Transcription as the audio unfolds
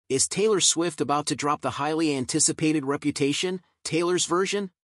Is Taylor Swift about to drop the highly anticipated Reputation, Taylor's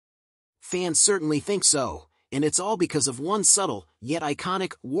version? Fans certainly think so, and it's all because of one subtle, yet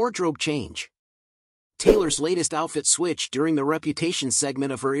iconic, wardrobe change. Taylor's latest outfit switch during the Reputation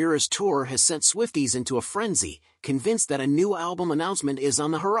segment of her Eras tour has sent Swifties into a frenzy, convinced that a new album announcement is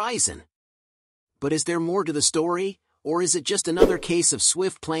on the horizon. But is there more to the story, or is it just another case of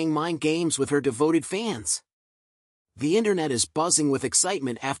Swift playing mind games with her devoted fans? The internet is buzzing with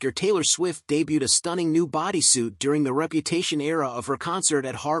excitement after Taylor Swift debuted a stunning new bodysuit during the Reputation era of her concert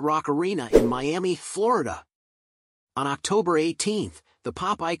at Hard Rock Arena in Miami, Florida. On October 18th, the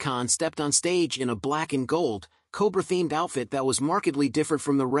pop icon stepped on stage in a black and gold, Cobra-themed outfit that was markedly different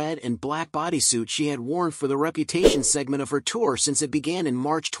from the red and black bodysuit she had worn for the Reputation segment of her tour since it began in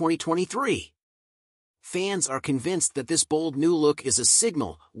March 2023. Fans are convinced that this bold new look is a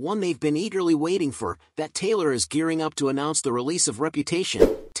signal, one they've been eagerly waiting for, that Taylor is gearing up to announce the release of Reputation,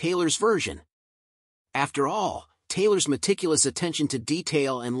 Taylor's version. After all, Taylor's meticulous attention to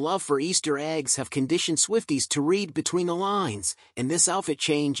detail and love for Easter eggs have conditioned Swifties to read between the lines, and this outfit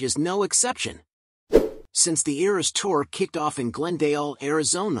change is no exception. Since the Eras tour kicked off in Glendale,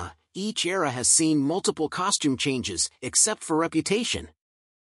 Arizona, each era has seen multiple costume changes, except for Reputation.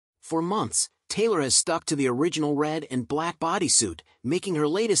 For months, Taylor has stuck to the original red and black bodysuit, making her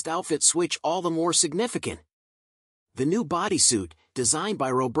latest outfit switch all the more significant. The new bodysuit, designed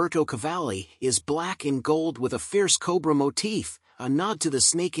by Roberto Cavalli, is black and gold with a fierce cobra motif, a nod to the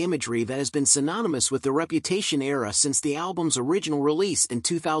snake imagery that has been synonymous with the Reputation era since the album's original release in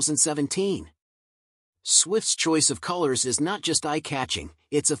 2017. Swift's choice of colors is not just eye-catching,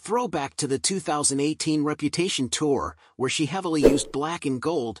 it's a throwback to the 2018 Reputation tour, where she heavily used black and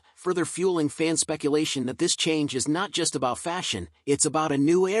gold, further fueling fan speculation that this change is not just about fashion, it's about a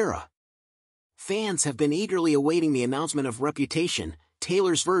new era. Fans have been eagerly awaiting the announcement of Reputation,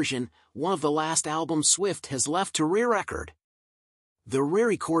 Taylor's version, one of the last albums Swift has left to re-record. The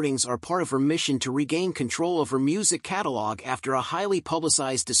re-recordings are part of her mission to regain control of her music catalog after a highly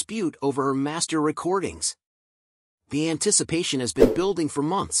publicized dispute over her master recordings. The anticipation has been building for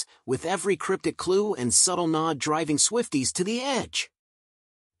months, with every cryptic clue and subtle nod driving Swifties to the edge.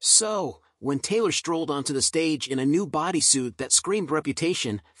 So, when Taylor strolled onto the stage in a new bodysuit that screamed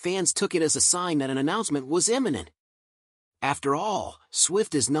Reputation, fans took it as a sign that an announcement was imminent. After all,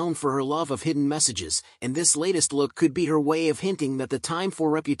 Swift is known for her love of hidden messages, and this latest look could be her way of hinting that the time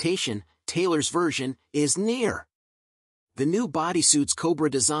for Reputation, Taylor's version, is near. The new bodysuit's cobra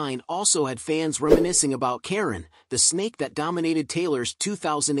design also had fans reminiscing about Karen, the snake that dominated Taylor's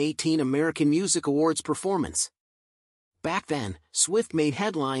 2018 American Music Awards performance. Back then, Swift made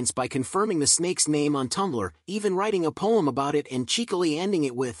headlines by confirming the snake's name on Tumblr, even writing a poem about it and cheekily ending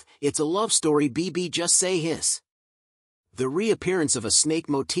it with, "It's a love story, BB, just say hiss." The reappearance of a snake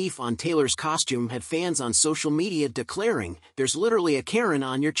motif on Taylor's costume had fans on social media declaring, "There's literally a Karen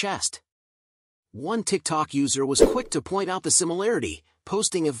on your chest." One TikTok user was quick to point out the similarity,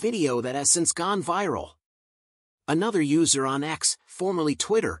 posting a video that has since gone viral. Another user on X, formerly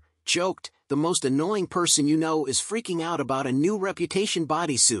Twitter, joked, "The most annoying person you know is freaking out about a new Reputation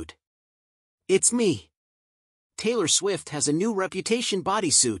bodysuit. It's me." Taylor Swift has a new Reputation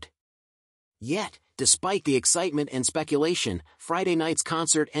bodysuit. Yet, despite the excitement and speculation, Friday night's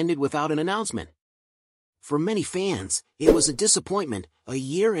concert ended without an announcement. For many fans, it was a disappointment, a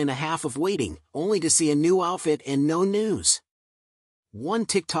year and a half of waiting, only to see a new outfit and no news. One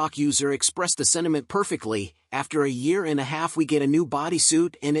TikTok user expressed the sentiment perfectly, "After a year and a half we get a new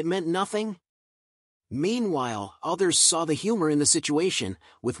bodysuit and it meant nothing?" Meanwhile, others saw the humor in the situation,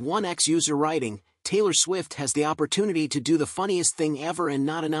 with one ex-user writing, "Taylor Swift has the opportunity to do the funniest thing ever and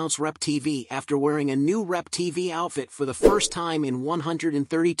not announce Rep TV after wearing a new Rep TV outfit for the first time in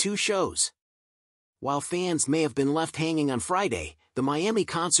 132 shows." While fans may have been left hanging on Friday, the Miami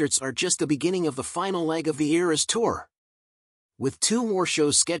concerts are just the beginning of the final leg of the Eras tour. With 2 more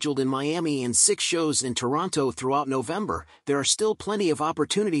shows scheduled in Miami and 6 shows in Toronto throughout November, there are still plenty of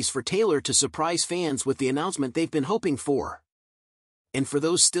opportunities for Taylor to surprise fans with the announcement they've been hoping for. And for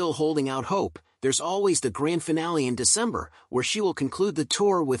those still holding out hope, there's always the grand finale in December, where she will conclude the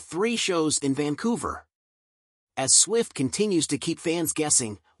tour with 3 shows in Vancouver. As Swift continues to keep fans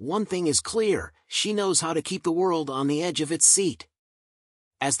guessing, one thing is clear, she knows how to keep the world on the edge of its seat.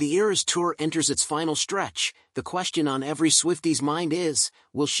 As the Eras tour enters its final stretch, the question on every Swiftie's mind is,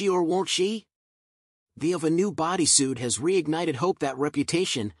 will she or won't she? The of a new bodysuit has reignited hope that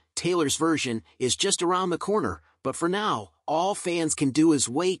Reputation, Taylor's version, is just around the corner, but for now, all fans can do is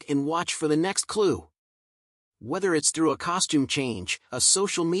wait and watch for the next clue. Whether it's through a costume change, a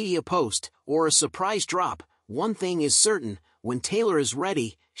social media post, or a surprise drop, one thing is certain, when Taylor is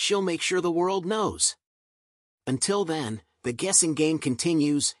ready, she'll make sure the world knows. Until then, the guessing game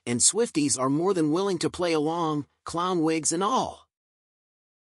continues, and Swifties are more than willing to play along, clown wigs and all.